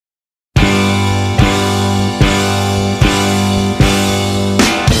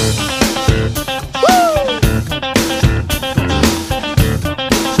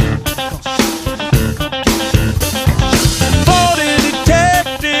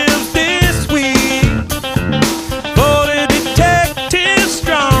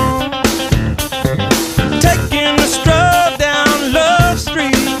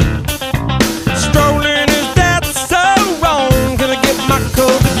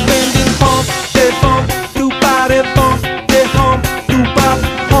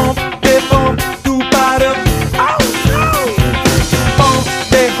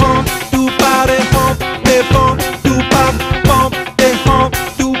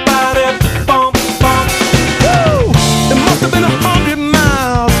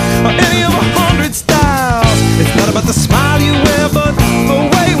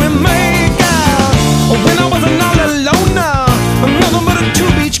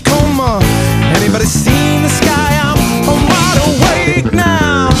Anybody seen the sky? I'm wide awake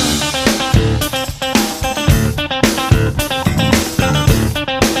now.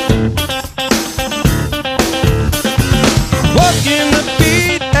 Working the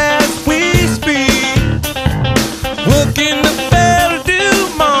beat as we speak, working the bell to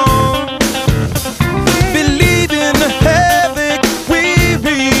mourn, believe in the havoc we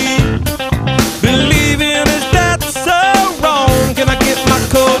read, believing is that so wrong. Can I get my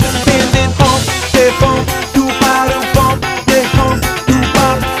code and then hump, they bump, do bottom, bump, they hump, do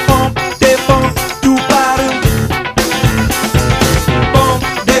bottom, hump, they bump, do bottom, bump,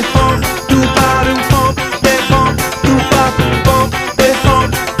 they hump, do bottom, hump, they bump, do bottom, bump, they hump,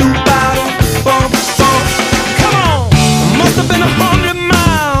 do bottom, bump, bump. Come on, must have been 100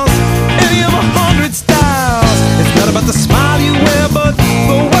 miles, any of 100 styles. It's not about the smile you wear, but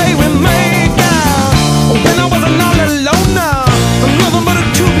the way we make out. When I was an all alone now, nothing but a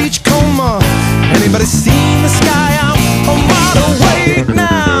two-beach coma. Anybody seen the sky? I'm wide awake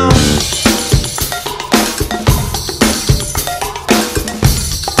now.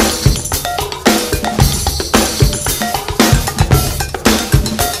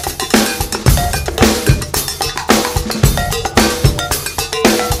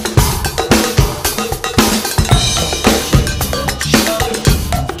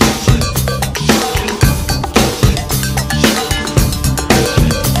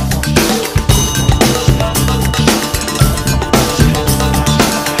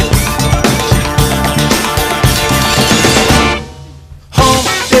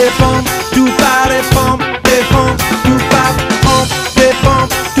 They bump, do body bump, they hump, do bop, hump, they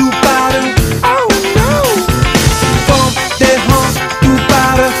bump, do body. Oh no! Bump, they hump, do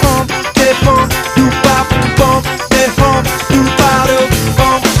body, hump, they bump, do bop, bump, they hump, do body,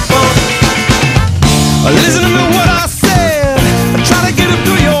 bump, bump. Listen to me what I said, try to get it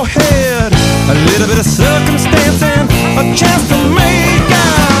through your head. A little bit of circle.